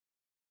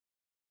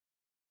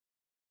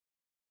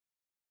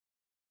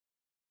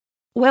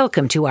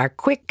Welcome to our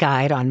quick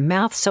guide on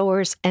mouth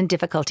sores and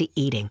difficulty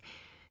eating.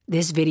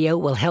 This video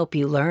will help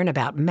you learn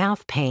about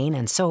mouth pain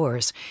and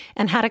sores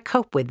and how to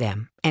cope with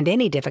them and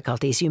any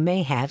difficulties you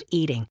may have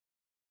eating.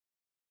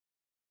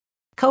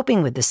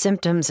 Coping with the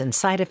symptoms and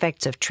side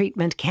effects of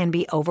treatment can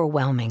be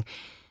overwhelming.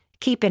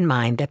 Keep in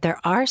mind that there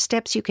are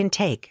steps you can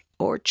take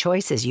or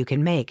choices you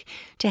can make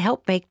to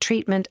help make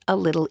treatment a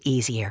little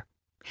easier.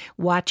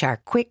 Watch our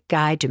quick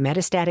guide to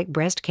metastatic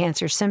breast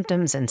cancer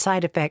symptoms and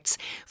side effects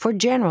for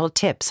general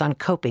tips on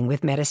coping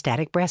with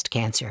metastatic breast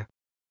cancer.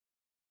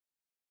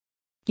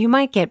 You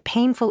might get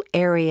painful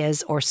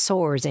areas or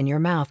sores in your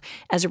mouth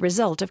as a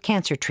result of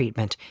cancer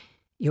treatment.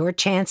 Your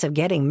chance of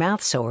getting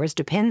mouth sores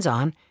depends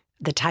on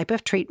the type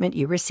of treatment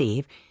you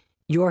receive,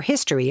 your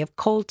history of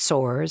cold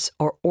sores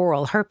or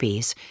oral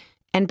herpes,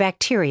 and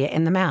bacteria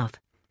in the mouth.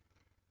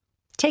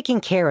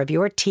 Taking care of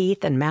your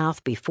teeth and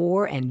mouth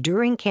before and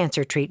during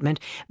cancer treatment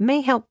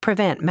may help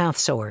prevent mouth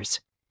sores.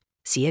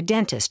 See a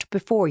dentist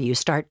before you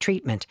start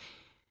treatment.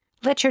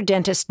 Let your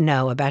dentist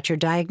know about your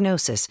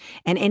diagnosis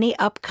and any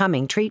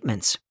upcoming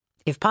treatments.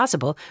 If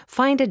possible,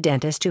 find a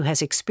dentist who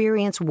has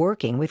experience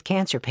working with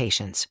cancer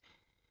patients.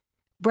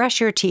 Brush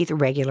your teeth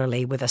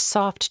regularly with a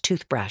soft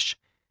toothbrush.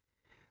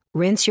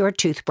 Rinse your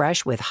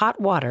toothbrush with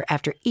hot water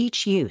after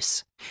each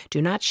use.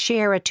 Do not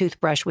share a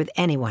toothbrush with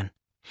anyone.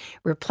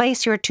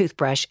 Replace your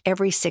toothbrush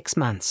every 6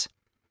 months.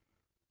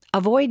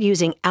 Avoid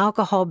using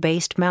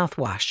alcohol-based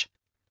mouthwash.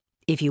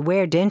 If you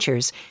wear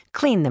dentures,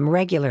 clean them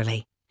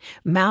regularly.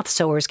 Mouth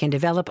sores can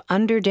develop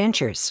under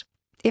dentures.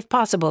 If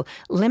possible,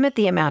 limit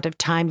the amount of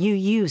time you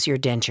use your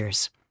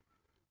dentures.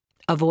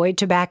 Avoid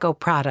tobacco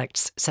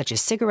products such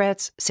as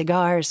cigarettes,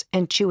 cigars,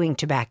 and chewing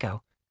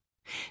tobacco.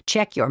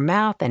 Check your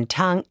mouth and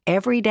tongue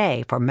every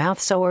day for mouth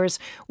sores,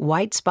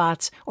 white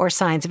spots, or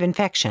signs of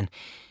infection.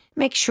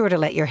 Make sure to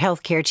let your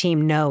healthcare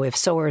team know if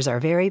sores are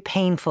very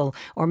painful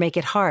or make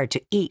it hard to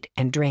eat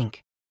and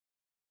drink.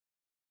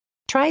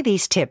 Try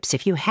these tips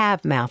if you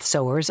have mouth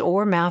sores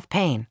or mouth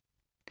pain.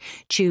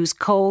 Choose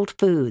cold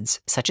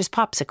foods, such as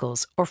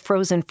popsicles or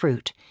frozen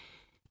fruit.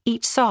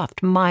 Eat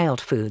soft, mild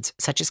foods,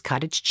 such as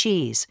cottage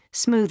cheese,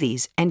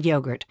 smoothies, and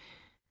yogurt.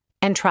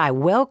 And try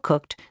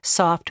well-cooked,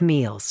 soft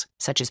meals,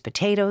 such as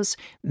potatoes,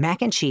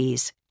 mac and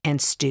cheese,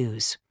 and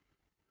stews.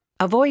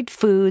 Avoid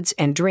foods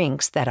and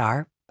drinks that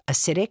are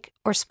acidic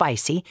or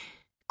spicy,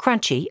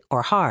 crunchy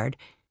or hard,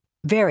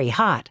 very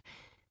hot,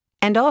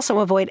 and also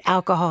avoid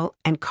alcohol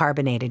and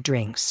carbonated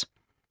drinks.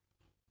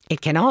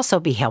 It can also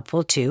be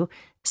helpful to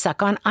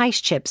suck on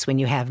ice chips when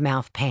you have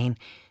mouth pain,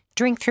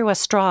 drink through a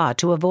straw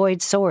to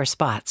avoid sore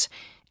spots,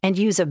 and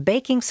use a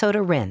baking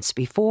soda rinse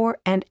before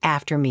and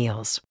after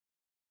meals.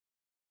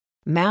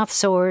 Mouth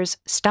sores,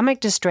 stomach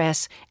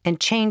distress, and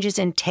changes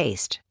in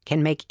taste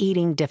can make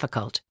eating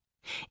difficult.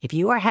 If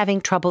you are having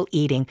trouble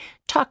eating,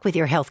 talk with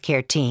your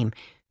healthcare team.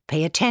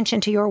 Pay attention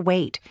to your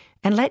weight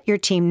and let your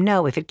team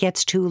know if it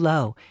gets too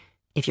low.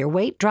 If your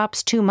weight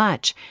drops too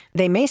much,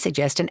 they may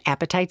suggest an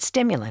appetite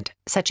stimulant,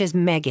 such as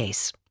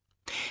Megace.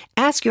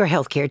 Ask your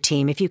healthcare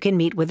team if you can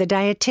meet with a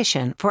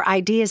dietitian for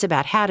ideas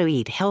about how to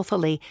eat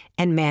healthily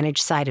and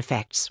manage side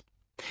effects.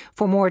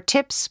 For more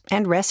tips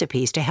and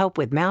recipes to help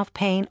with mouth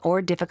pain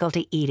or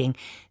difficulty eating,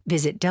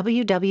 visit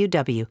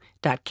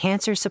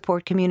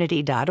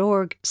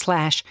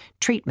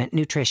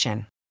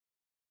www.cancersupportcommunity.org/treatmentnutrition.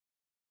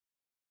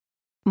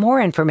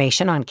 More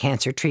information on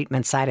cancer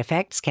treatment side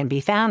effects can be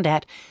found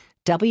at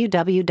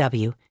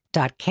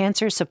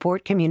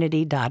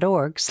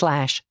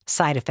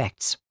www.cancersupportcommunity.org/side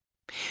effects.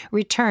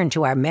 Return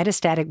to our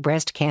metastatic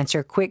breast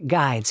cancer quick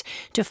guides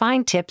to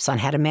find tips on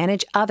how to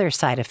manage other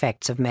side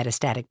effects of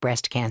metastatic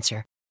breast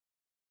cancer.